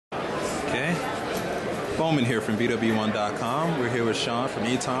Bowman here from BWOne.com. We're here with Sean from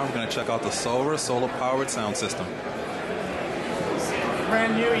Eton. We're going to check out the Soulra solar-powered sound system.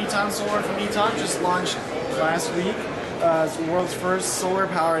 Brand new Eton Soulra from Eton, just launched last week. It's the world's first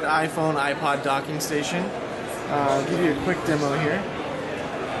solar-powered iPhone, iPod docking station. I'll give you a quick demo here.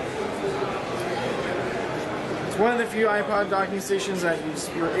 It's one of the few iPod docking stations that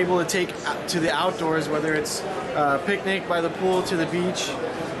you're able to take to the outdoors, whether it's a picnic by the pool to the beach.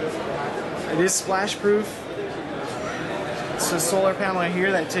 It is splash proof. It's a solar panel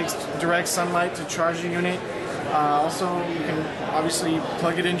here that takes direct sunlight to charge the unit. Also, you can obviously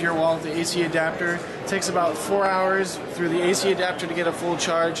plug it into your wall with the AC adapter. It takes about 4 hours through the AC adapter to get a full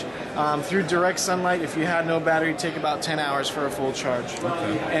charge. Through direct sunlight, if you had no battery, it'd take about 10 hours for a full charge.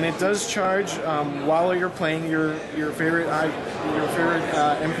 Okay. And it does charge while you're playing your favorite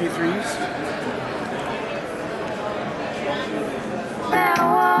MP3s.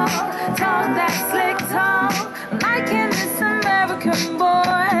 Talk that slick talk, like in this American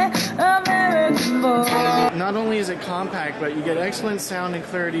boy. Not only is it compact, but you get excellent sound and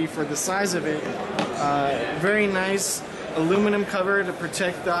clarity for the size of it. Very nice aluminum cover to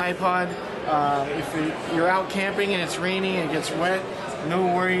protect the iPod. If you're out camping and it's raining and it gets wet, no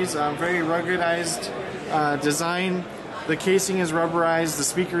worries. Very ruggedized design. The casing is rubberized, the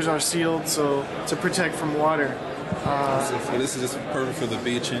speakers are sealed, so to protect from water. So this is just perfect for the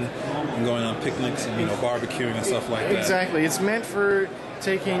beach and going on picnics and barbecuing and stuff like that. Exactly. It's meant for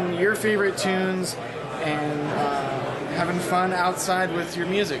taking your favorite tunes and having fun outside with your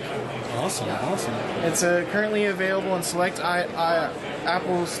music. Awesome, awesome. It's currently available in select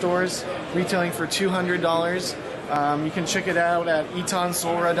Apple stores, retailing for $200. You can check it out at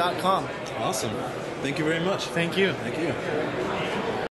etonsoulra.com. Awesome. Thank you very much. Thank you. Thank you.